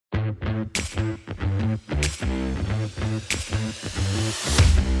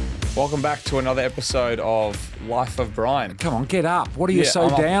Welcome back to another episode of Life of Brian. Come on, get up. What are you so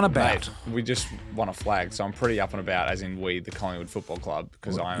down about? Mate, we just won a flag, so I'm pretty up and about, as in we, the Collingwood Football Club,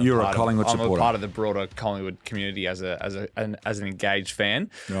 because You're a Collingwood supporter. I'm a part of the broader Collingwood community as an engaged fan.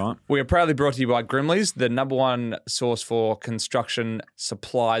 Right. We are proudly brought to you by Grimley's, the number one source for construction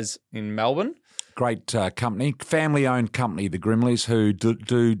supplies in Melbourne. Great company, family-owned company, the Grimleys, who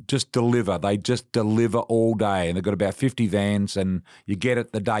do just deliver. They just deliver all day, and they've got about 50 vans, and you get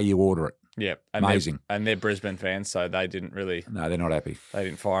it the day you order it. Yeah, amazing. They're Brisbane fans, so they didn't really. No, they're not happy. They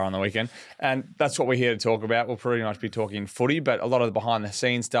didn't fire on the weekend, and that's what we're here to talk about. We'll pretty much be talking footy, but a lot of the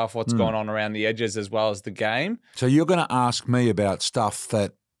behind-the-scenes stuff, what's going on around the edges, as well as the game. So you're going to ask me about stuff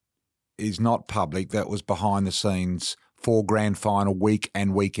that is not public, that was behind the scenes for grand final week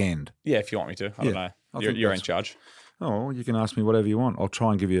and weekend. Yeah, if you want me to. I don't know. You're in charge. Oh, well, you can ask me whatever you want. I'll try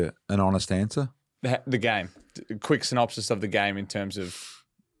and give you an honest answer. The game. Quick synopsis of the game in terms of,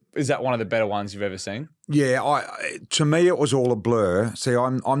 is that one of the better ones you've ever seen? Yeah, to me it was all a blur. See,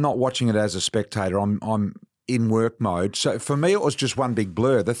 I'm not watching it as a spectator. I'm in work mode. So for me it was just one big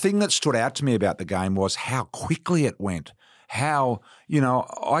blur. The thing that stood out to me about the game was how quickly it went. How,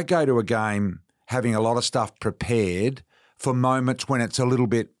 I go to a game having a lot of stuff prepared for moments when it's a little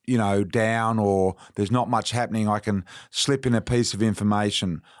bit, down or there's not much happening. I can slip in a piece of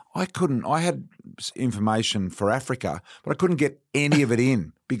information. I had information for Africa, but I couldn't get any of it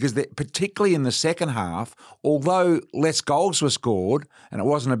in because particularly in the second half, although less goals were scored and it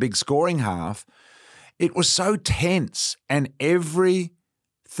wasn't a big scoring half, it was so tense and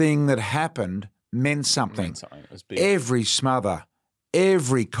everything that happened meant something. It was big. Every smother,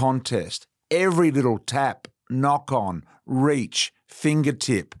 every contest, every little tap, knock on, reach,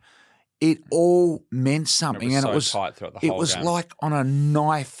 fingertip, it all meant something. And it was so tight throughout the whole game. It was like on a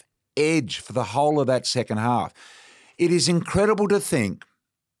knife edge for the whole of that second half. It is incredible to think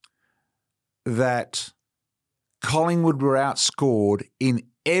that Collingwood were outscored in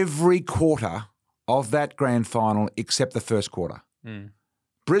every quarter of that grand final except the first quarter.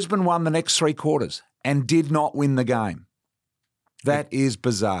 Brisbane won the next three quarters and did not win the game. That is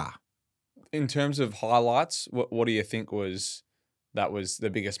bizarre. In terms of highlights, what do you think was the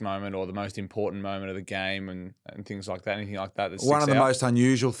biggest moment or the most important moment of the game and things like that? Anything like that? One of the most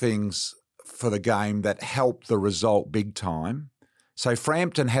unusual things for the game that helped the result big time. So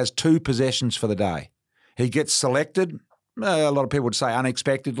Frampton has 2 possessions for the day. He gets selected, a lot of people would say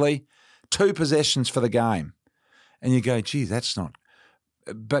unexpectedly, 2 possessions for the game. And you go, gee, that's not.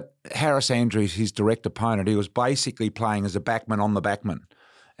 But Harris Andrews, his direct opponent, he was basically playing as a backman on the backman.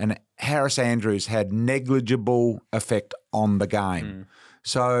 And Harris Andrews had negligible effect on the game.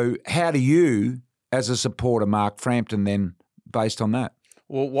 So how do you, as a supporter, mark Frampton then based on that?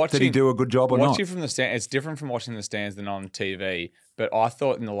 Well, did he do a good job or not? Watching from the stand, it's different from watching the stands than on TV. But I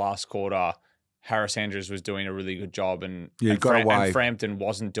thought in the last quarter, Harris Andrews was doing a really good job, and Frampton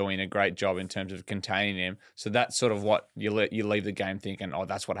wasn't doing a great job in terms of containing him. So that's sort of what you leave the game thinking, oh,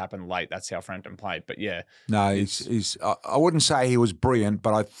 that's what happened late. That's how Frampton played. But yeah, no, he's. I wouldn't say he was brilliant,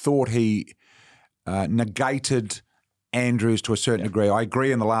 but I thought he negated Andrews to a certain degree. I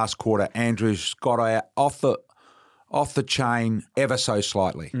agree. In the last quarter, Andrews got off the chain ever so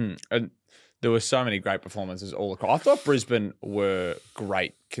slightly. And there were so many great performances all across. I thought Brisbane were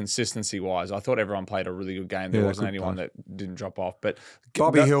great consistency-wise. I thought everyone played a really good game. There wasn't anyone that didn't drop off. But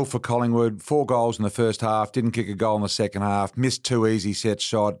Bobby Hill for Collingwood, 4 goals in the first half, didn't kick a goal in the second half, missed 2 easy set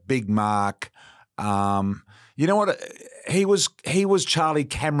shot, big mark. You know what? He was Charlie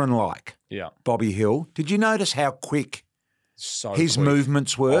Cameron-like, Bobby Hill. Did you notice how quick his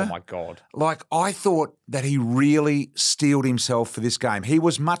movements were? Oh, my God. Like, I thought that he really steeled himself for this game. He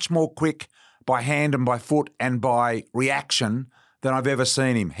was much more quick by hand and by foot and by reaction than I've ever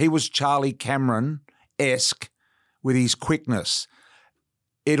seen him. He was Charlie Cameron-esque with his quickness.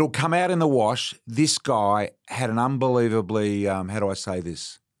 It'll come out in the wash. This guy had an unbelievably, how do I say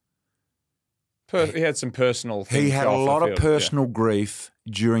this? He had some personal things. He had a lot of personal grief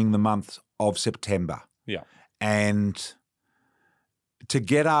during the month of September. Yeah. And to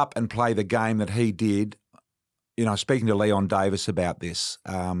get up and play the game that he did, speaking to Leon Davis about this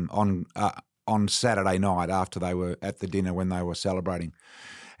on Saturday night after they were at the dinner when they were celebrating,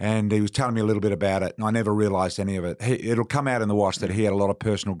 and he was telling me a little bit about it, and I never realised any of it. It'll come out in the wash that he had a lot of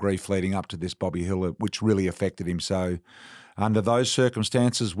personal grief leading up to this Bobby Hill, which really affected him. So under those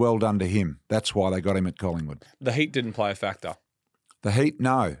circumstances, well done to him. That's why they got him at Collingwood. The heat didn't play a factor. The heat,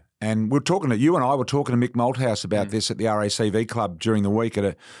 no. And you and I were talking to Mick Malthouse about this at the RACV club during the week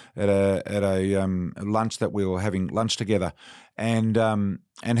at a lunch that we were having lunch together.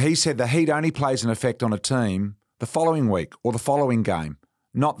 And he said the heat only plays an effect on a team the following week or the following game,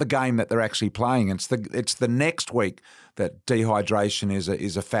 not the game that they're actually playing. It's the next week that dehydration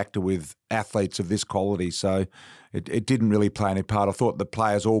is a factor with athletes of this quality. So it didn't really play any part. I thought the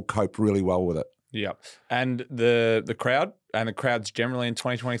players all coped really well with it. Yeah. And the crowd and the crowds generally in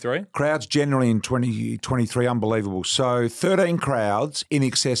 2023? Crowds generally in 2023, unbelievable. So 13 crowds in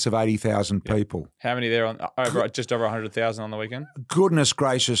excess of 80,000 people. How many there just over 100,000 on the weekend? Goodness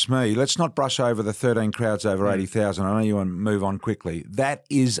gracious me. Let's not brush over the 13 crowds over 80,000. I know you want to move on quickly. That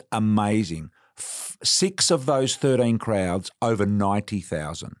is amazing. 6 of those 13 crowds over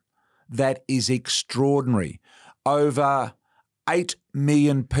 90,000. That is extraordinary. Over 8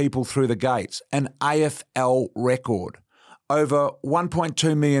 million people through the gates, an AFL record. Over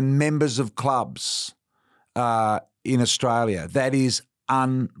 1.2 million members of clubs in Australia. That is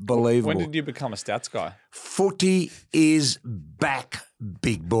unbelievable. When did you become a stats guy? Footy is back,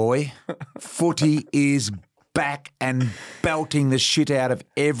 big boy. Footy is back and belting the shit out of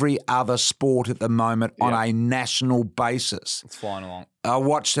every other sport at the moment on a national basis. It's flying along. I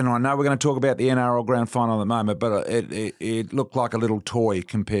watched, and I know we're going to talk about the NRL Grand Final at the moment, but it looked like a little toy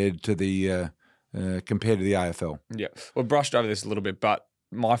compared to the AFL. Yeah, we brushed over this a little bit, but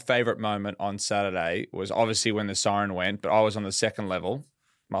my favourite moment on Saturday was obviously when the siren went, but I was on the second level.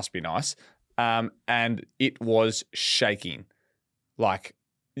 Must be nice. And it was shaking. Like,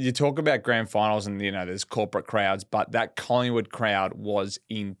 you talk about grand finals and, there's corporate crowds, but that Collingwood crowd was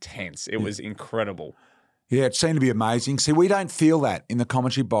intense. It was incredible. Yeah, it seemed to be amazing. See, we don't feel that in the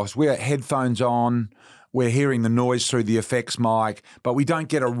commentary box. We're headphones on. We're hearing the noise through the effects mic, but we don't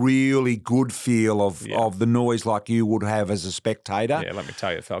get a really good feel of the noise like you would have as a spectator. Yeah, let me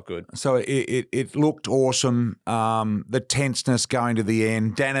tell you, it felt good. So it looked awesome. The tenseness going to the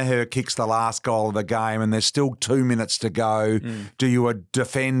end. Danaher kicks the last goal of the game and there's still 2 minutes to go. Do you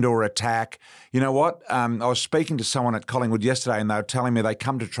defend or attack? You know what? I was speaking to someone at Collingwood yesterday and they were telling me they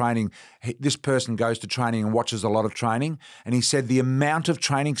come to training. This person goes to training and watches a lot of training. And he said the amount of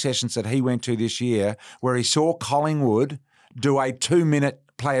training sessions that he went to this year where he saw Collingwood play a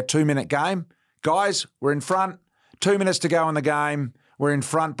 2-minute game. Guys, we're in front. 2 minutes to go in the game. We're in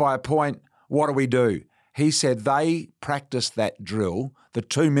front by a point. What do we do? He said they practiced that drill, the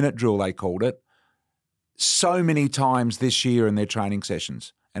 2-minute drill they called it, so many times this year in their training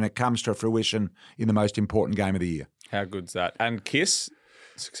sessions. And it comes to fruition in the most important game of the year. How good's that? And Kiss,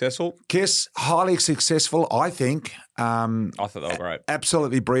 successful? Kiss, highly successful, I think. I thought they were great.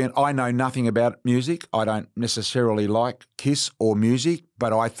 Absolutely brilliant. I know nothing about music. I don't necessarily like Kiss or music,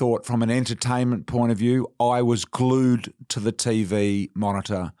 but I thought from an entertainment point of view, I was glued to the TV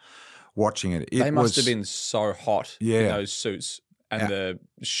monitor watching it. They must have been so hot in those suits. And the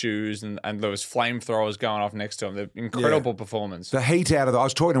shoes and there was flamethrowers going off next to them. The incredible performance. The heat out of I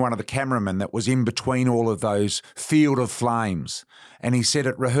was talking to one of the cameramen that was in between all of those field of flames. And he said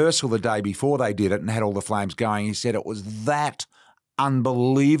at rehearsal the day before they did it and had all the flames going, he said it was that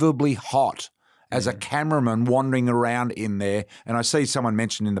unbelievably hot as a cameraman wandering around in there. And I see someone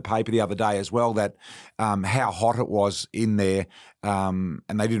mentioned in the paper the other day as well that how hot it was in there. And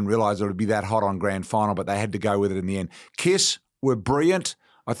they didn't realise it would be that hot on grand final, but they had to go with it in the end. Kiss were brilliant.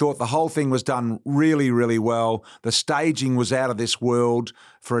 I thought the whole thing was done really, really well. The staging was out of this world.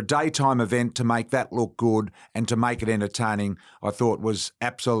 For a daytime event to make that look good and to make it entertaining, I thought was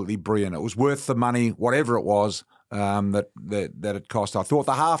absolutely brilliant. It was worth the money, whatever it was that it cost. I thought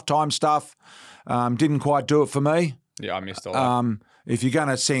the halftime stuff didn't quite do it for me. Yeah, I missed all that. If you're going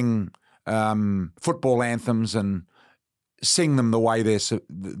to sing football anthems and sing them the way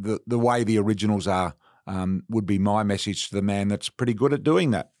the way the originals are, would be my message to the man that's pretty good at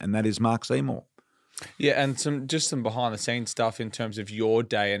doing that, and that is Mark Seymour. Yeah, and some behind the scenes stuff in terms of your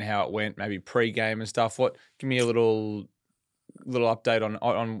day and how it went, maybe pre-game and stuff. Give me a little update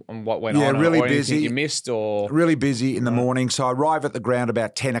on what went on. Yeah, really or busy. You missed or really busy in the morning. So I arrive at the ground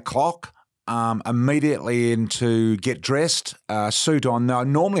about 10 o'clock. Immediately in to get dressed, suit on. Now,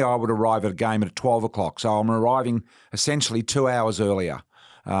 normally I would arrive at a game at 12 o'clock, so I'm arriving essentially 2 hours earlier.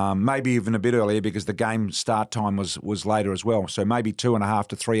 Maybe even a bit earlier because the game start time was later as well. So maybe 2.5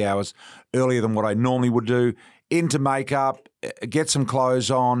 to 3 hours earlier than what I normally would do. Into makeup, get some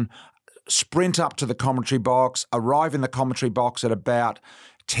clothes on, sprint up to the commentary box, arrive in the commentary box at about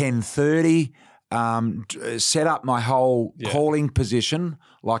 10:30, set up my whole calling position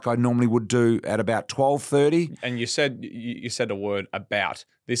like I normally would do at about 12:30. And you said a word about.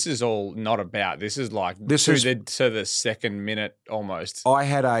 This is all not about. This is like to the second minute almost. I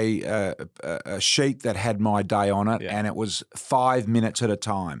had a sheet that had my day on it, and it was 5 minutes at a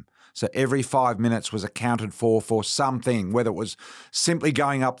time. So every 5 minutes was accounted for something, whether it was simply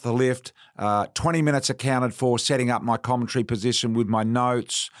going up the lift, 20 minutes accounted for setting up my commentary position with my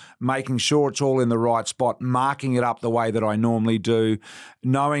notes, making sure it's all in the right spot, marking it up the way that I normally do,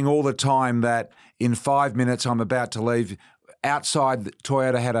 knowing all the time that in 5 minutes I'm about to leave. Outside,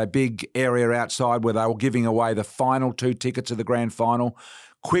 Toyota had a big area outside where they were giving away the final 2 tickets of the grand final.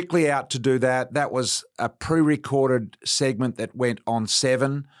 Quickly out to do that. That was a pre-recorded segment that went on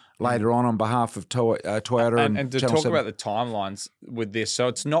 7 later on behalf of Toyota. And to Channel talk 7. about the timelines with this, so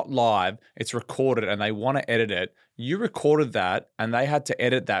it's not live, it's recorded and they want to edit it. You recorded that and they had to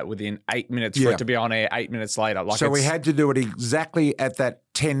edit that within 8 minutes for it to be on air 8 minutes later. So we had to do it exactly at that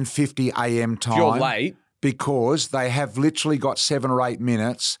 10:50 a.m. time. If you're late. Because they have literally got 7 or 8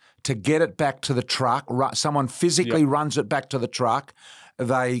 minutes to get it back to the truck. Someone physically runs it back to the truck.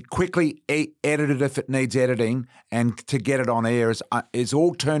 They quickly edit it if it needs editing, and to get it on air is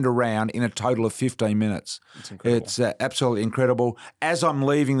all turned around in a total of 15 minutes. It's incredible. It's absolutely incredible. As I'm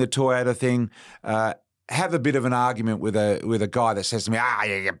leaving the Toyota thing, have a bit of an argument with a guy that says to me,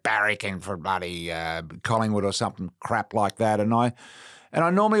 you're barracking for bloody Collingwood or something crap like that, and I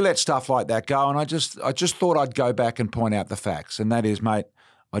normally let stuff like that go, and I just thought I'd go back and point out the facts, and that is, mate,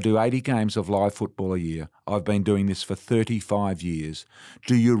 I do 80 games of live football a year. I've been doing this for 35 years.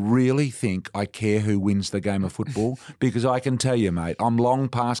 Do you really think I care who wins the game of football? Because I can tell you, mate, I'm long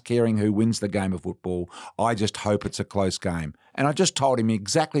past caring who wins the game of football. I just hope it's a close game. And I just told him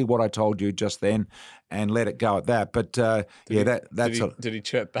exactly what I told you just then and let it go at that. But, Did he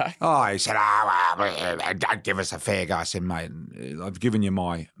chirp back? Oh, he said, don't give us a fair go. I said, mate, I've given you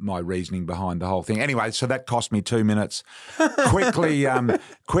my reasoning behind the whole thing. Anyway, so that cost me 2 minutes. Quickly.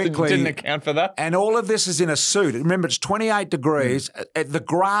 Didn't account for that. And all of this is in a suit. Remember, it's 28 degrees. The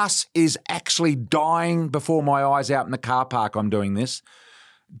grass is actually dying before my eyes out in the car park. I'm doing this.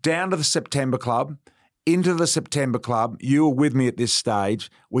 Down to the September Club. Into the September Club. You were with me at this stage.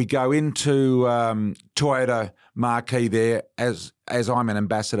 We go into Toyota marquee there as I'm an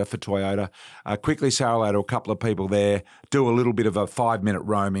ambassador for Toyota. Quickly say hello to a couple of people there, do a little bit of a 5-minute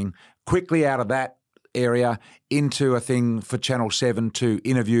roaming. Quickly out of that area into a thing for Channel 7 to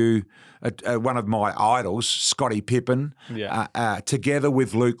interview one of my idols, Scottie Pippen, together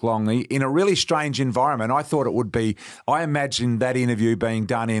with Luke Longley in a really strange environment. I thought it would be, I imagined that interview being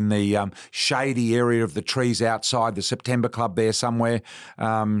done in the shady area of the trees outside the September Club there somewhere,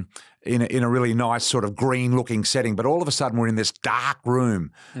 in a really nice sort of green-looking setting. But all of a sudden we're in this dark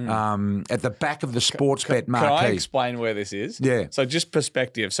room at the back of the Sportsbet marquee. Can I explain where this is? Yeah. So just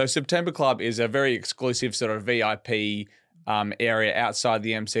perspective. So September Club is a very exclusive sort of VIP area outside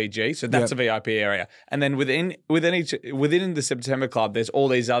the MCG. So that's a VIP area. And then within the September Club, there's all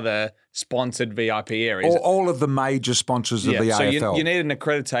these other sponsored VIP areas. All of the major sponsors of the AFL. So you need an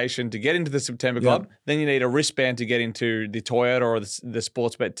accreditation to get into the September Club. Then you need a wristband to get into the Toyota or the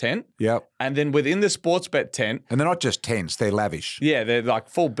Sportsbet tent. Yep. And then within the Sportsbet tent. And they're not just tents, they're lavish. Yeah, they're like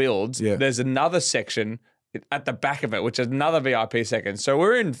full builds. Yeah. There's another section at the back of it, which is another VIP section. So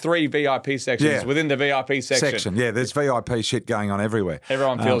we're in 3 VIP sections within the VIP section. Yeah, there's VIP shit going on everywhere.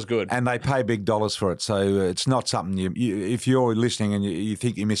 Everyone feels good. And they pay big dollars for it. So it's not something you if you're listening and you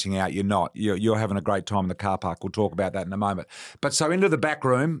think you're missing out, you're not. You're having a great time in the car park. We'll talk about that in a moment. But so into the back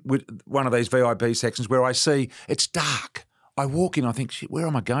room with one of these VIP sections where I see it's dark. I walk in, I think, shit, where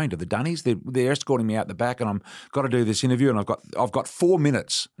am I going? To the Dunnies? They're escorting me out the back, and I'm got to do this interview, and I've got 4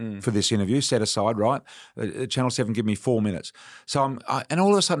 minutes for this interview set aside, right? Channel 7 give me 4 minutes. So and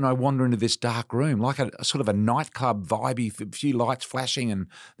all of a sudden I wander into this dark room, like a sort of a nightclub vibey, a few lights flashing, and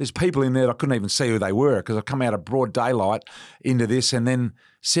there's people in there that I couldn't even see who they were because I've come out of broad daylight into this, and then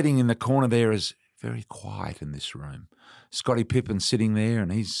sitting in the corner there is very quiet in this room. Scottie Pippen sitting there,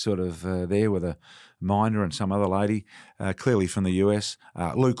 and he's sort of there with a minder and some other lady, clearly from the US.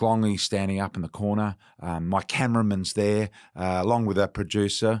 Luke Longley standing up in the corner. My cameraman's there, along with our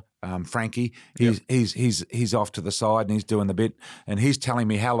producer, Frankie. He's off to the side and he's doing the bit, and he's telling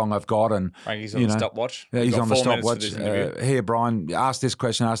me how long I've got. And Frankie's on the stopwatch. He's on the stopwatch. Here, Brian, ask this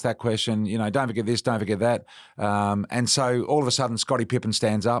question, ask that question. Don't forget this, don't forget that. And so all of a sudden, Scottie Pippen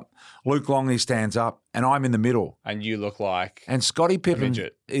stands up, Luke Longley stands up, and I'm in the middle. And you look like and Scottie Pippen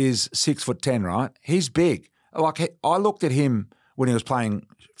is 6'10", right? He's big. Like I looked at him when he was playing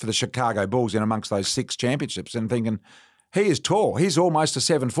for the Chicago Bulls in amongst those 6 championships, and thinking, he is tall. He's almost a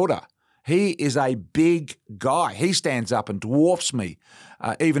 7-footer. He is a big guy. He stands up and dwarfs me,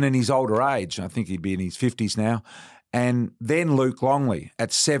 even in his older age. I think he'd be in his 50s now. And then Luke Longley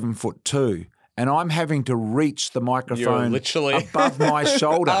at 7'2", and I'm having to reach the microphone above my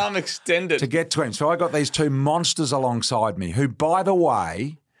shoulder, arm extended, to get to him. So I got these 2 monsters alongside me, who, by the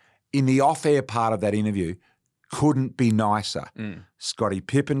way, in the off-air part of that interview, couldn't be nicer. Scottie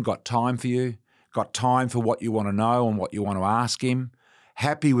Pippen got time for you, got time for what you want to know and what you want to ask him.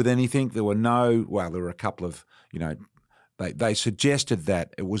 Happy with anything. There were a couple of, they suggested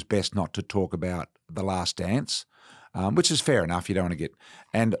that it was best not to talk about The Last Dance, which is fair enough. You don't want to get,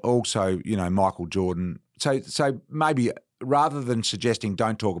 and also, Michael Jordan. So maybe rather than suggesting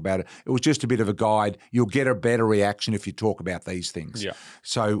don't talk about it, it was just a bit of a guide. You'll get a better reaction if you talk about these things. Yeah.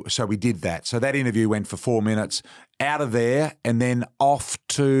 So we did that. So that interview went for 4 minutes, out of there, and then off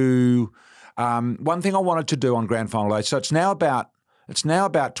to one thing I wanted to do on Grand Final Day. So it's now about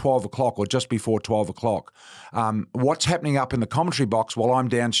 12 o'clock or just before 12 o'clock. What's happening up in the commentary box while I'm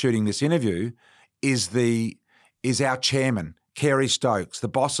down shooting this interview is our chairman, Kerry Stokes, the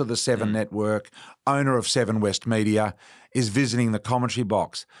boss of the Seven Network, owner of Seven West Media, is visiting the commentary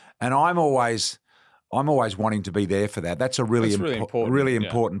box. And I'm always wanting to be there for that. That's a really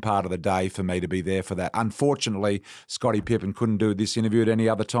important part of the day for me to be there for that. Unfortunately, Scottie Pippen couldn't do this interview at any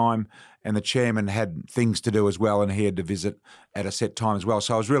other time, and the chairman had things to do as well, and he had to visit at a set time as well.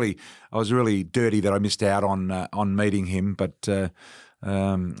 So I was really dirty that I missed out on meeting him, but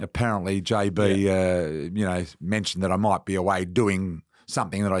apparently JB mentioned that I might be away doing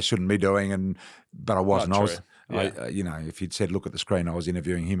something that I shouldn't be doing, but I wasn't. If you'd said look at the screen, I was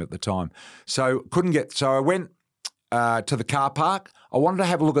interviewing him at the time. So I went to the car park. I wanted to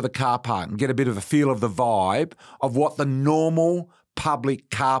have a look at the car park and get a bit of a feel of the vibe of what the normal public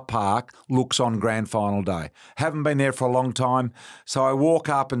car park looks on Grand Final Day. Haven't been there for a long time. So I walk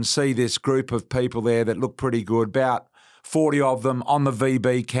up and see this group of people there that look pretty good, about 40 of them on the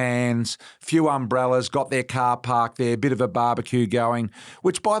VB cans, few umbrellas, got their car parked there, a bit of a barbecue going,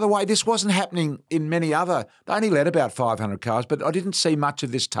 which, by the way, this wasn't happening in many other. They only let about 500 cars, but I didn't see much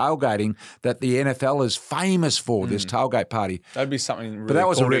of this tailgating that the NFL is famous for, this tailgate party. That'd be something really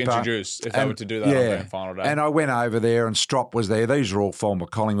cool to introduce if they were to do that on Grand Final Day. And I went over there and Strop was there. These are all former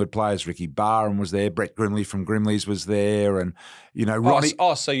Collingwood players. Ricky Barham was there. Brett Grimley from Grimley's was there. And, Ronnie...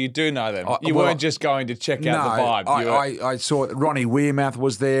 so you do know them. You weren't just going to check out the vibe. I saw Ronnie Weirmouth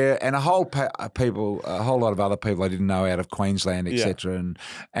was there, and a whole lot of other people I didn't know out of Queensland, etc.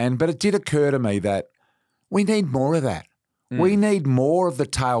 But it did occur to me that we need more of that. We need more of the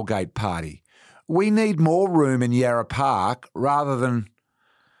tailgate party. We need more room in Yarra Park rather than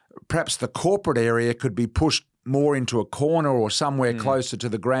perhaps the corporate area could be pushed more into a corner or somewhere closer to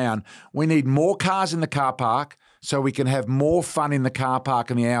the ground. We need more cars in the car park so we can have more fun in the car park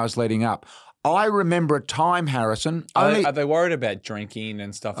in the hours leading up. I remember a time, Harrison. Are they worried about drinking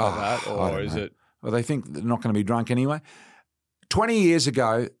and stuff like that? Or is it? Well, they think they're not going to be drunk anyway. 20 years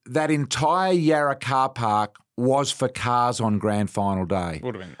ago, that entire Yarra car park was for cars on Grand Final Day.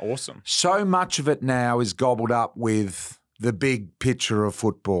 Would have been awesome. So much of it now is gobbled up with the big picture of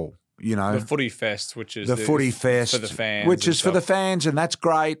football. The Footy Fest, which is the Footy Fest for the fans, which is for the fans, and that's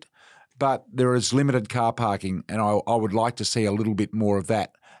great. But there is limited car parking, and I would like to see a little bit more of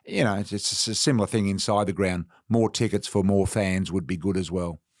that. It's a similar thing inside the ground. More tickets for more fans would be good as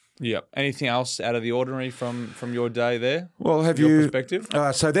well. Yeah. Anything else out of the ordinary from your day there? Well, your perspective?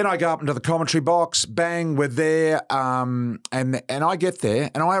 So then I go up into the commentary box. Bang, we're there. And I get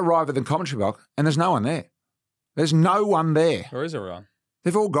there and I arrive at the commentary box and there's no one there. There's no one there. Where is everyone?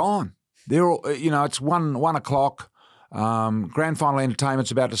 They've all gone. They're all. It's 1 o'clock. Grand Final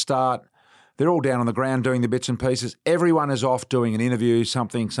entertainment's about to start. They're all down on the ground doing the bits and pieces. Everyone is off doing an interview,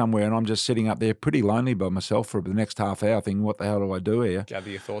 something, somewhere, and I'm just sitting up there pretty lonely by myself for the next half hour thinking, what the hell do I do here?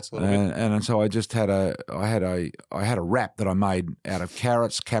 Gather your thoughts a little bit. And so I just had a wrap that I made out of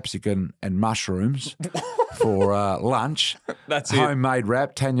carrots, capsicum, and mushrooms for lunch. That's it. Homemade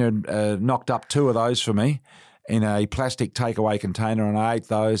wrap. Tanya knocked up 2 of those for me in a plastic takeaway container, and I ate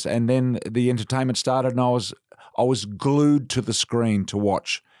those. And then the entertainment started, and I was glued to the screen to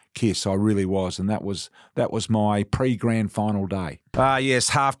watch Kiss. I really was, and that was my pre-Grand Final day. Yes,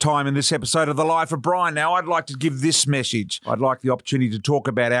 half-time in this episode of The Life of Brian. Now, I'd like to give this message. I'd like the opportunity to talk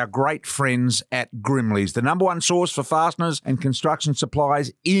about our great friends at Grimley's, the number one source for fasteners and construction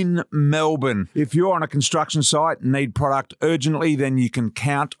supplies in Melbourne. If you're on a construction site and need product urgently, then you can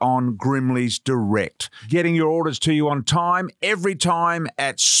count on Grimley's Direct. Getting your orders to you on time, every time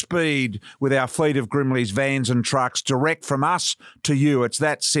at speed with our fleet of Grimley's vans and trucks, direct from us to you. It's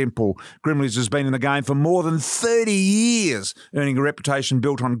that simple. simple. Grimley's has been in the game for more than 30 years, earning a reputation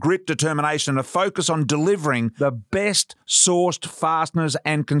built on grit, determination and a focus on delivering the best sourced fasteners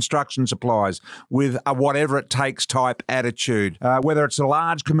and construction supplies with a whatever it takes type attitude. Whether it's a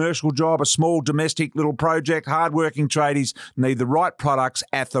large commercial job, a small domestic little project, hardworking tradies need the right products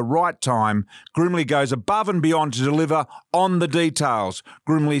at the right time. Grimley goes above and beyond to deliver on the details.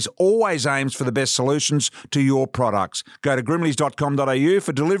 Grimley's always aims for the best solutions to your products. Go to grimleys.com.au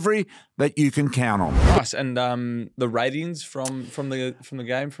for delivery that you can count on. Nice. And the ratings from the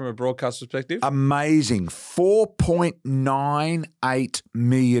game from a broadcast perspective? Amazing. 4.98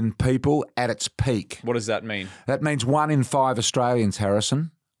 million people at its peak. What does that mean? That means 1 in 5 Australians,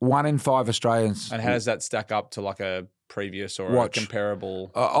 Harrison. 1 in 5 Australians. And how does that stack up to like a previous or a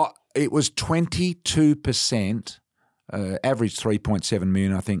comparable? It was 22%, average 3.7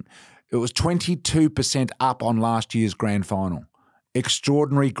 million, I think. It was 22% up on last year's grand final.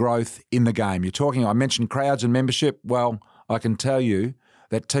 Extraordinary growth in the game. I mentioned crowds and membership. Well, I can tell you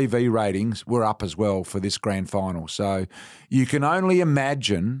that TV ratings were up as well for this grand final. So you can only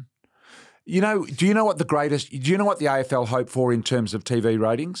imagine. Do you know what the AFL hope for in terms of TV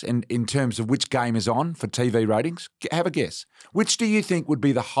ratings and in terms of which game is on for TV ratings? Have a guess. Which do you think would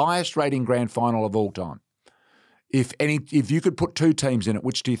be the highest rating grand final of all time? If you could put 2 teams in it,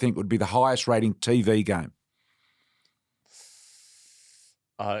 which do you think would be the highest rating TV game?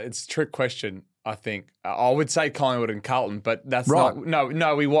 It's a trick question. I think I would say Collingwood and Carlton, but that's right.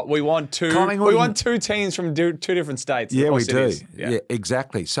 No. We want two. We want 2 teams from 2 different states. Yeah, we do. Yeah,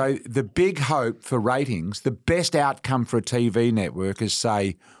 exactly. So the big hope for ratings, the best outcome for a TV network is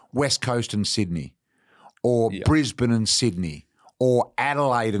say West Coast and Sydney, or Brisbane and Sydney, or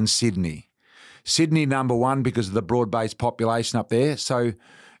Adelaide and Sydney. Sydney number 1 because of the broad-based population up there. So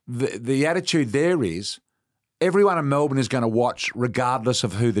the attitude there is everyone in Melbourne is going to watch regardless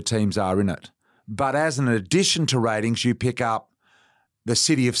of who the teams are in it. But as an addition to ratings, you pick up the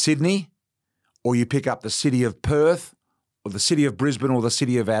city of Sydney, or you pick up the city of Perth, or the city of Brisbane, or the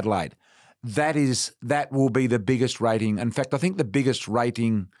city of Adelaide. That will be the biggest rating. In fact, I think the biggest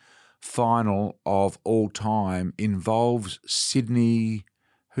rating final of all time involves Sydney.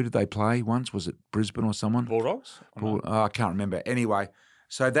 Who did they play once? Was it Brisbane or someone? Bulldogs? I can't remember. Anyway,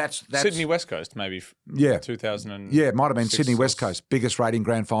 so that's Sydney West Coast, maybe. 2000. Yeah, it might have been Sydney West Coast, biggest rating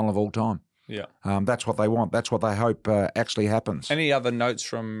grand final of all time. Yeah. That's what they want. That's what they hope actually happens. Any other notes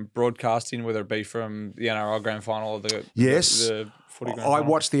from broadcasting, whether it be from the NRL grand final or the footy grand final? I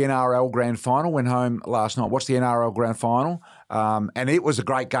watched the NRL grand final, went home last night, watched the NRL grand final, and it was a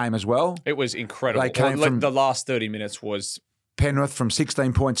great game as well. It was incredible. The last 30 minutes was... Penrith from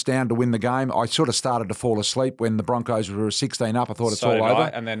 16 points down to win the game. I sort of started to fall asleep when the Broncos were 16 up. I thought it's all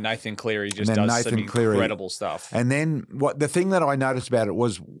over. And then Nathan Cleary does some incredible stuff. And then the thing that I noticed about it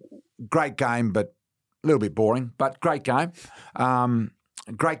was great game, but a little bit boring, but great game.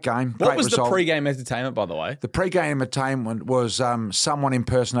 Great game. What was the pre-game entertainment, by the way? The pre-game entertainment was someone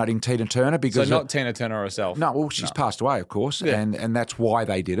impersonating Tina Turner. Because not Tina Turner herself? No, well, she's passed away, of course, and that's why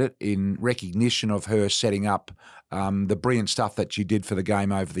they did it, in recognition of her setting up the brilliant stuff that she did for the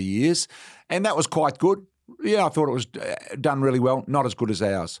game over the years. And that was quite good. Yeah, I thought it was done really well. Not as good as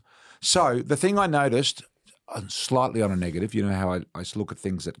ours. So the thing I noticed, slightly on a negative, you know how I look at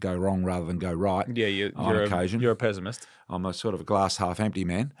things that go wrong rather than go right. Yeah, on occasion. You're a pessimist. I'm a sort of a glass half empty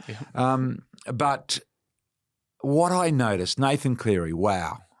man. Yeah. But what I noticed, Nathan Cleary,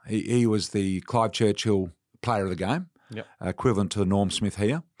 wow, he was the Clive Churchill player of the game, equivalent to the Norm Smith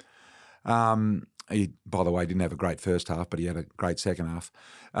here. He, by the way, didn't have a great first half, but he had a great second half.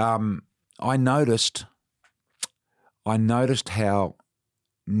 I noticed how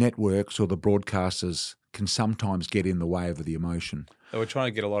networks or the broadcasters can sometimes get in the way of the emotion. They were trying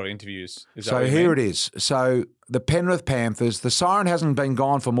to get a lot of interviews. So here it is. So the Penrith Panthers, the siren hasn't been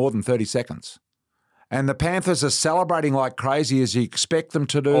gone for more than 30 seconds. And the Panthers are celebrating like crazy as you expect them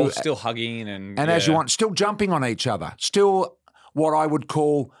to do. Oh, still hugging and as you want, still jumping on each other. Still what I would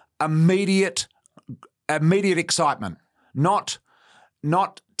call immediate excitement. Not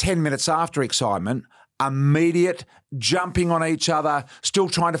 10 minutes after excitement, immediate jumping on each other, still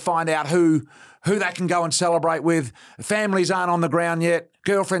trying to find out who they can go and celebrate with. Families aren't on the ground yet.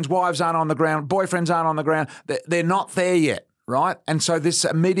 Girlfriends, wives aren't on the ground. Boyfriends aren't on the ground. They're not there yet, right? And so this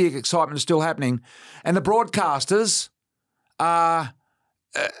immediate excitement is still happening. And the broadcasters are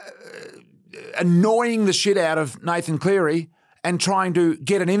annoying the shit out of Nathan Cleary and trying to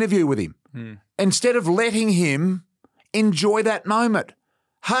get an interview with him instead of letting him enjoy that moment.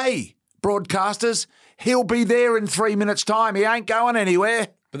 Hey, broadcasters, he'll be there in 3 minutes' time. He ain't going anywhere.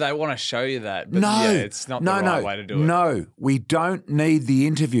 But they want to show you that. But yeah, it's not the right way to do it. No, we don't need the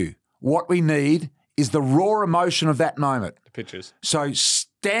interview. What we need is the raw emotion of that moment. The pictures. So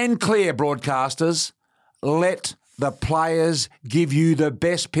stand clear, broadcasters. Let the players give you the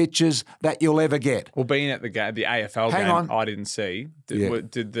best pictures that you'll ever get. Well, being at the AFL game, I didn't see.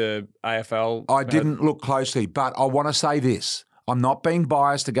 Did the AFL? I didn't look closely, but I want to say this. I'm not being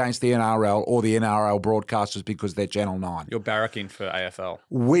biased against the NRL or the NRL broadcasters because they're Channel 9. You're barracking for AFL.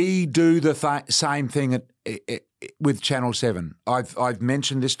 We do the same thing with Channel 7. I've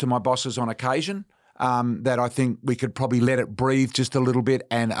mentioned this to my bosses on occasion, that I think we could probably let it breathe just a little bit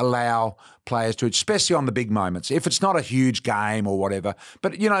and allow players to, especially on the big moments. If it's not a huge game or whatever,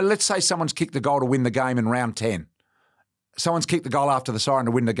 but, let's say someone's kicked the goal to win the game in round 10. Someone's kicked the goal after the siren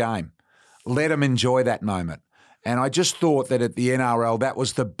to win the game. Let them enjoy that moment. And I just thought that at the NRL, that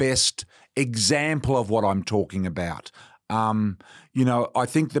was the best example of what I'm talking about. I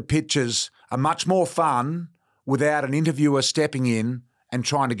think the pictures are much more fun without an interviewer stepping in and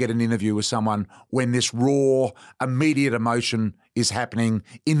trying to get an interview with someone when this raw, immediate emotion is happening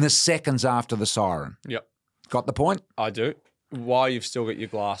in the seconds after the siren. Yep. Got the point? I do. While you've still got your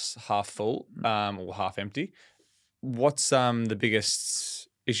glass half full or half empty, what's the biggest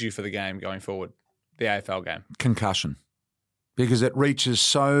issue for the game going forward? The AFL game. Concussion. Because it reaches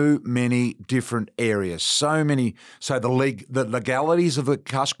so many different areas, so the legalities of the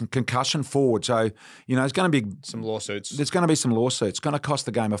concussion forward. So, there's going to be some lawsuits. There's going to be some lawsuits. It's going to cost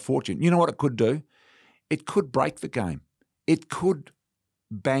the game a fortune. You know what it could do? It could break the game. It could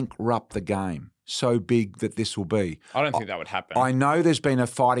bankrupt the game so big that this will be. I don't think that would happen. I know there's been a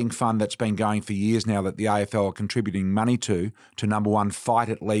fighting fund that's been going for years now that the AFL are contributing money to number one, fight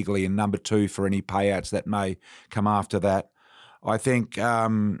it legally, and number two, for any payouts that may come after that. I think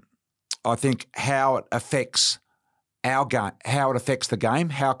how it affects our game, how it affects the game,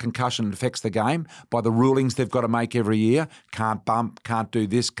 how concussion affects the game by the rulings they've got to make every year. Can't bump, can't do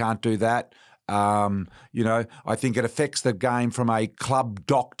this, can't do that. I think it affects the game from a club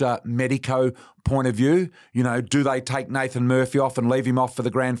doctor medico point of view. Do they take Nathan Murphy off and leave him off for the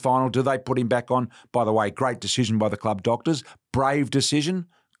grand final? Do they put him back on? By the way, great decision by the club doctors. Brave decision.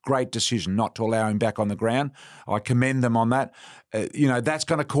 Great decision not to allow him back on the ground. I commend them on that. That's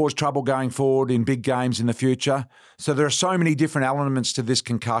going to cause trouble going forward in big games in the future. So there are so many different elements to this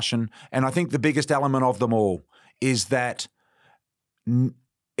concussion. And I think the biggest element of them all is that,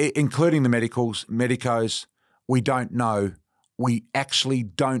 including the medicos, we don't know. We actually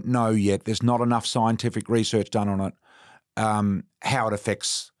don't know yet. There's not enough scientific research done on it, how it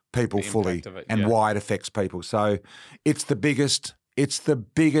affects people fully and why it affects people. So it's the biggest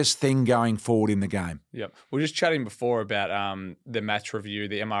thing going forward in the game. Yep. We were just chatting before about the match review,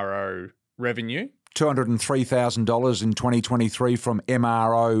 the MRO revenue. $203,000 in 2023 from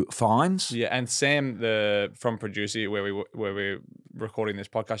MRO fines. Yeah, and Sam, from producer, where we're recording this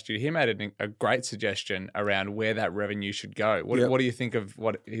podcast, he made a great suggestion around where that revenue should go. What do you think of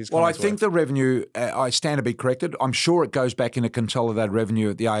what his comments Well, I think the revenue, I stand to be corrected. I'm sure it goes back into consolidated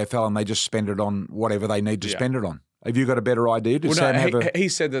revenue at the AFL and they just spend it on whatever they need to spend it on. Have you got a better idea? He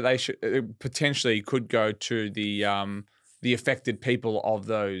said that they should potentially could go to the affected people of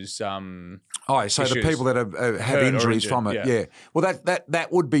those. So issues. The people that have injuries from it. Yeah. Well,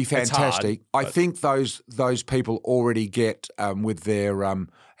 that would be fantastic. Hard, I think those people already get with their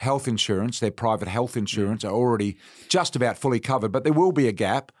health insurance, their private health insurance, are already just about fully covered. But there will be a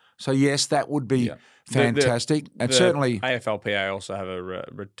gap. So yes, that would be fantastic. And certainly AFLPA also have a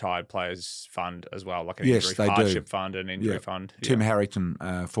retired players fund as well, like an injury hardship fund and injury fund. Tim Harrington,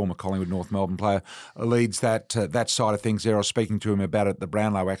 former Collingwood North Melbourne player, leads that side of things there. I was speaking to him about it at the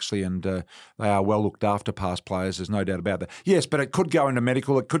Brownlow actually, and they are well looked after, past players. There's no doubt about that. Yes, but it could go into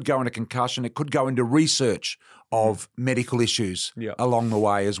medical, it could go into concussion, it could go into research of medical issues along the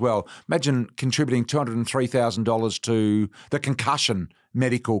way as well. Imagine contributing $203,000 to the concussion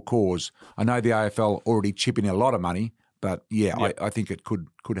medical cause. I know the AFL already chipping in a lot of money, but I think it could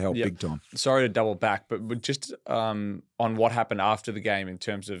help big time. Sorry to double back, but just on what happened after the game in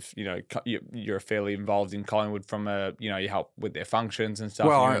terms of, you're fairly involved in Collingwood from you help with their functions and stuff.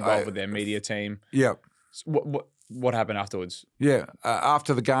 Well, you're involved with their media team. Yeah. So what happened afterwards? Yeah.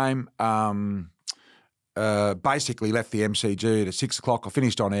 After the game, basically left the MCG at 6 o'clock. I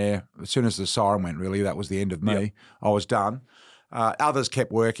finished on air as soon as the siren went, really. That was the end of me. Yep. I was done. Others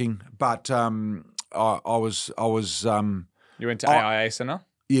kept working, but I was. You went to AIA Centre?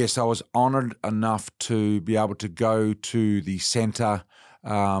 Yes, I was honoured enough to be able to go to the centre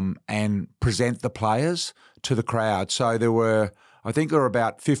and present the players to the crowd. So there were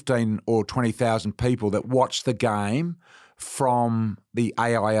about 15 or 20,000 people that watched the game from the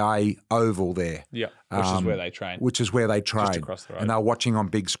AIA Oval there. Yeah, which is where they train. Just across the road. And they were watching on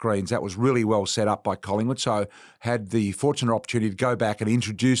big screens. That was really well set up by Collingwood. So had the fortunate opportunity to go back and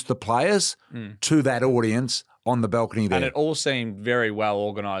introduce the players to that audience on the balcony there. And it all seemed very well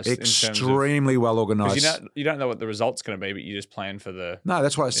organised. Extremely well organised. You don't know what the result's going to be, but you just plan for the... No,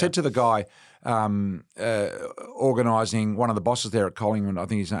 that's what I said to the guy organising, one of the bosses there at Collingwood, I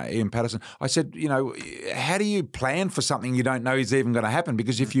think his name, Ian Patterson. I said, how do you plan for something you don't know is even going to happen?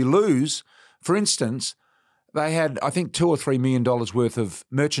 Because if you lose, for instance, they had, I think, $2 or $3 million worth of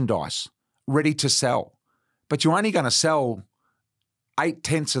merchandise ready to sell. But you're only going to sell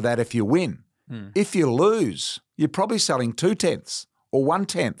 8/10 of that if you win. If you lose, you're probably selling 2/10 or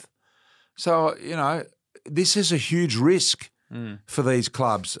 1/10. So, this is a huge risk for these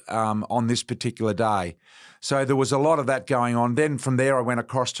clubs on this particular day. So there was a lot of that going on. Then from there, I went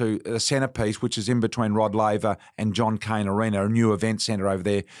across to the centrepiece, which is in between Rod Laver and John Cain Arena, a new event centre over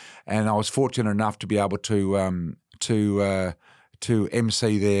there. And I was fortunate enough to be able to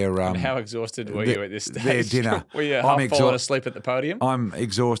MC their... and how exhausted were you at this stage? Their dinner. Were you half fallen asleep at the podium? I'm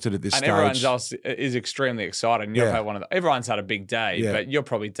exhausted at this stage. And everyone else is extremely excited. And everyone's had a big day, but you're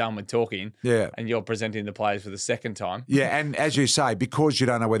probably done with talking. Yeah. And you're presenting the players for the second time. Yeah, and as you say, because you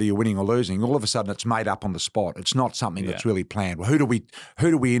don't know whether you're winning or losing, all of a sudden it's made up on the spot. It's not something that's really planned. Well, who do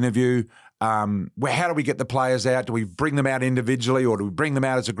we interview? How do we get the players out? Do we bring them out individually or do we bring them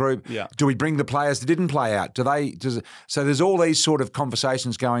out as a group? Yeah. Do we bring the players that didn't play out? So there's all these sort of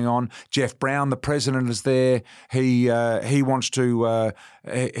conversations going on. Jeff Brown, the president, is there. He wants to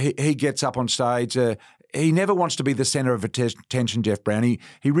he gets up on stage. He never wants to be the centre of attention, Jeff Brown.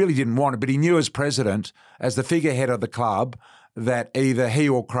 He really didn't want it, but he knew as president, as the figurehead of the club, that either he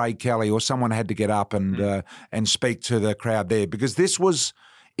or Craig Kelly or someone had to get up and speak to the crowd there, because this was...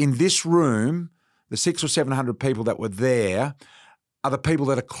 In this room, the 600 or 700 people that were there are the people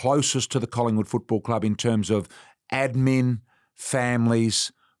that are closest to the Collingwood Football Club in terms of admin, families,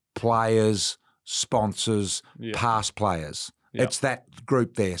 players, sponsors, past players. Yep. It's that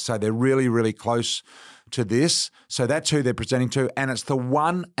group there. So they're really, really close to this. So that's who they're presenting to. And it's the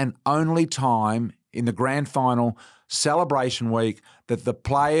one and only time in the grand final celebration week that the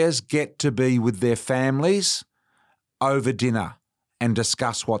players get to be with their families over dinner and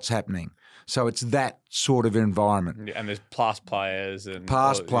discuss what's happening. So it's that sort of environment. Yeah, and there's past players.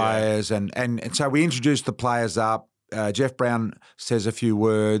 And so we introduced the players up. Jeff Brown says a few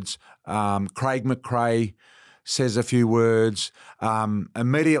words. Craig McRae says a few words.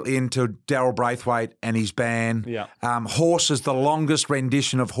 Immediately into Daryl Braithwaite and his band. Yeah. Horses, the longest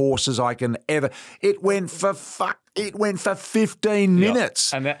rendition of Horses I can ever. It went for 15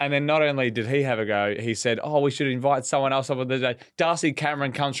 minutes. And then not only did he have a go, he said, we should invite someone else up on the day. Darcy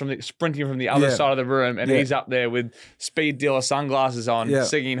Cameron comes sprinting from the other side of the room, and he's up there with speed dealer sunglasses on,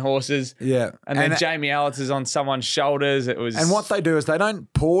 singing Horses. Yeah. And then Jamie Allens is on someone's shoulders. And what they do is they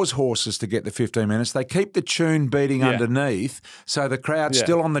don't pause Horses to get the 15 minutes. They keep the tune beating underneath, so the crowd's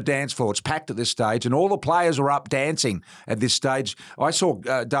still on the dance floor. It's packed at this stage, and all the players are up dancing at this stage. I saw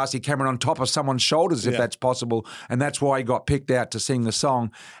Darcy Cameron on top of someone's shoulders, if that's possible. And that's why he got picked out to sing the song.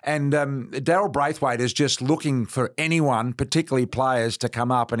 And Daryl Braithwaite is just looking for anyone, particularly players, to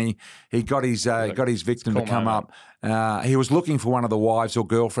come up. And he got his victim to come up. He was looking for one of the wives or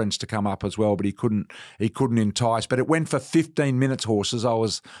girlfriends to come up as well, but he couldn't entice. But it went for 15 minutes, Horses. I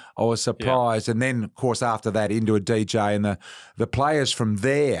was surprised. And then, of course, after that, into a DJ, and the players from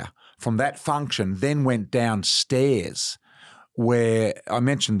that function, then went downstairs, where did I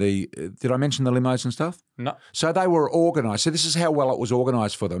mention the limos and stuff? No. So they were organised. So this is how well it was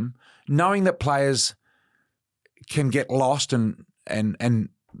organised for them, knowing that players can get lost and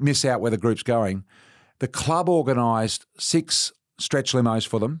miss out where the group's going. The club organised 6 stretch limos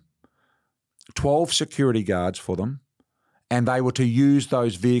for them, 12 security guards for them, and they were to use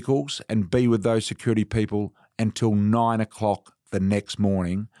those vehicles and be with those security people until 9 o'clock the next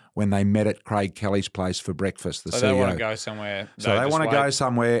morning, when they met at Craig Kelly's place for breakfast. The CEO. They want to go somewhere. So they want to go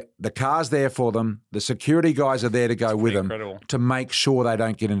somewhere. The car's there for them. The security guys are there to go with them to make sure they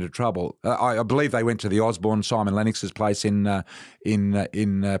don't get into trouble. I believe they went to the Osborne, Simon Lennox's place in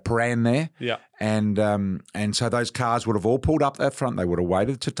Paran there. Yeah. And so those cars would have all pulled up that front. They would have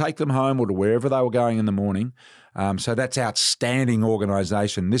waited to take them home or to wherever they were going in the morning. So that's outstanding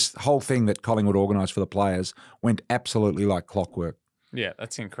organisation. This whole thing that Collingwood organised for the players went absolutely like clockwork. Yeah,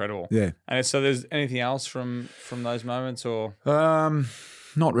 that's incredible. Yeah. And so there's anything else from those moments, or?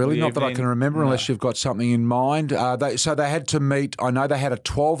 Not really, not that I can remember, unless you've got something in mind. They had to meet, I know they had a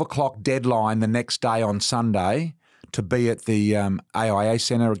 12 o'clock deadline the next day on Sunday to be at the AIA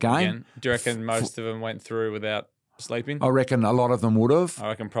Centre again. Do you reckon most of them went through without sleeping? I reckon a lot of them would have. I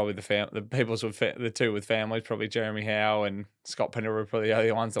reckon probably the two with families, probably Jeremy Howe and Scott Penner were probably the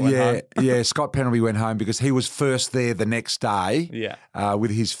only ones that went home. Yeah, Scott Penner went home because he was first there the next day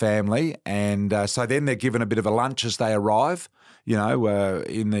with his family. And so then they're given a bit of a lunch as they arrive,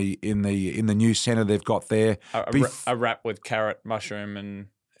 in the new centre they've got there. A wrap with carrot, mushroom and...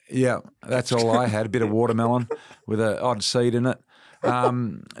 Yeah, that's all I had, a bit of watermelon with an odd seed in it.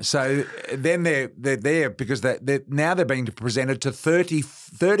 So then they're there because now they're being presented to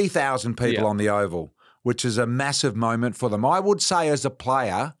 30,000 people on the Oval, which is a massive moment for them. I would say as a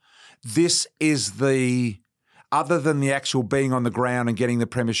player, this is other than the actual being on the ground and getting the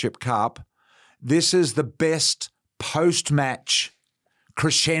Premiership Cup, this is the best post-match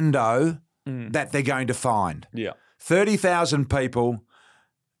crescendo that they're going to find. Yeah. 30,000 people.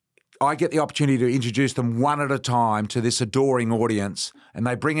 I get the opportunity to introduce them one at a time to this adoring audience, and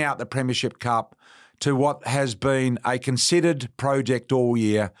they bring out the Premiership Cup to what has been a considered project all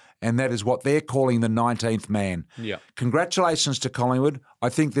year, and that is what they're calling the 19th man. Yeah. Congratulations to Collingwood. I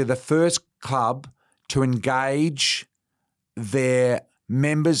think they're the first club to engage their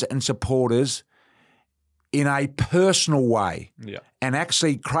members and supporters in a personal way. Yeah. And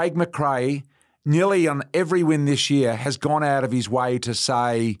actually, Craig McRae, nearly on every win this year, has gone out of his way to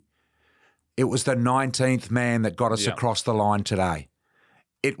say, it was the 19th man that got us across the line today.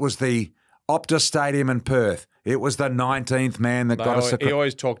 It was the Optus Stadium in Perth. It was the 19th man that got us across. He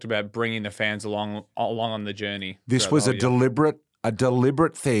always talked about bringing the fans along on the journey. This was a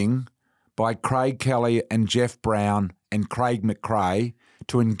deliberate thing by Craig Kelly and Jeff Brown and Craig McRae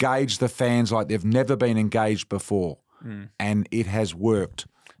to engage the fans like they've never been engaged before. And it has worked.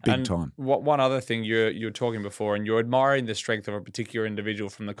 Big time. One other thing you were talking before, and you're admiring the strength of a particular individual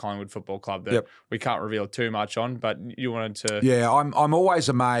from the Collingwood Football Club that we can't reveal too much on, but you wanted to... Yeah, I'm always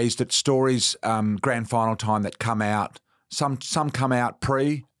amazed at stories, grand final time, that come out. Some come out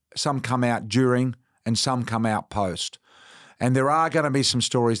pre, some come out during, and some come out post. And there are going to be some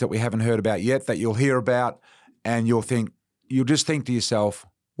stories that we haven't heard about yet that you'll hear about, and you'll just think to yourself,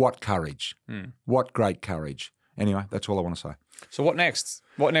 what courage. What great courage. Anyway, that's all I want to say. So what next?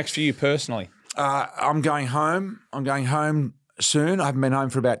 What next for you personally? I'm going home. I'm going home soon. I haven't been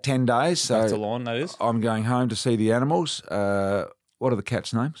home for about 10 days. So that's a lawn, that is. I'm going home to see the animals. What are the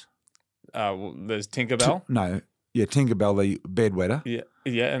cats' names? Well, there's Tinkerbell. Tinkerbell, the bedwetter.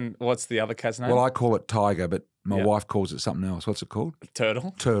 Yeah, and what's the other cat's name? Well, I call it Tiger, but my wife calls it something else. What's it called?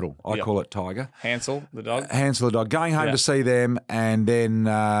 Turtle. I call it Tiger. Hansel, the dog. Going home to see them, and then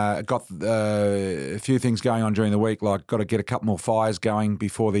got a few things going on during the week, like got to get a couple more fires going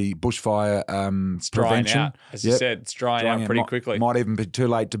before the bushfire prevention. Out. As you said, it's drying out pretty quickly. Might even be too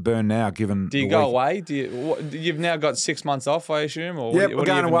late to burn now, given Do you go away? You've now got 6 months off, I assume? Or we're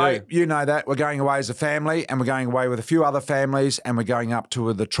going away. Do? You know that. We're going away as a family, and we're going away with a few other families, and we're going up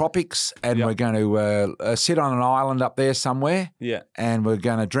to the tropics, and we're going to sit on an island up there somewhere. Yeah. And we're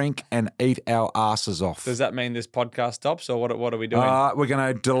going to drink and eat our asses off. Does that mean this podcast stops, or what are we doing? We're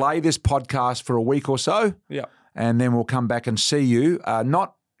going to delay this podcast for a week or so. Yeah. And then we'll come back and see you.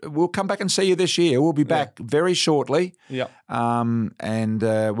 We'll come back and see you this year. We'll be back very shortly. Yeah. And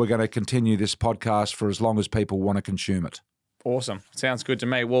we're going to continue this podcast for as long as people want to consume it. Awesome. Sounds good to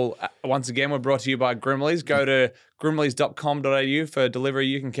me. Well, once again, we're brought to you by Grimleys. Go to grimleys.com.au for delivery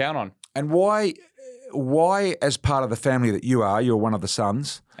you can count on. And why, as part of the family that you're one of the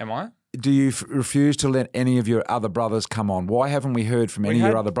sons. Am I? Do you refuse to let any of your other brothers come on? Why haven't we heard from any of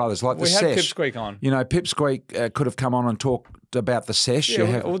your other brothers? Like the sesh. We had Pipsqueak on. Pipsqueak could have come on and talked about the sesh.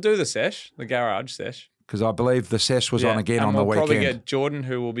 Yeah, we'll do the sesh, the garage sesh. Because I believe the sesh was on again on the weekend. We'll probably get Jordan,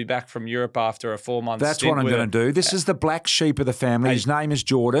 who will be back from Europe after a 4-month That's what I'm going to do. This is the black sheep of the family. His name is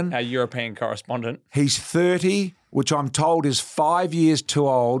Jordan. Our European correspondent. He's 30, which I'm told is 5 years too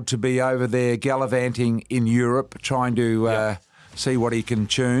old to be over there gallivanting in Europe, trying to see what he can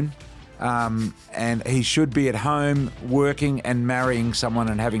tune. And he should be at home working and marrying someone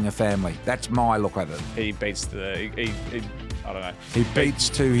and having a family. That's my look at it. He beats I don't know. He beats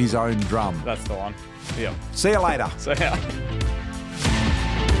to his own drum. That's the one. Yeah. See you later. See ya.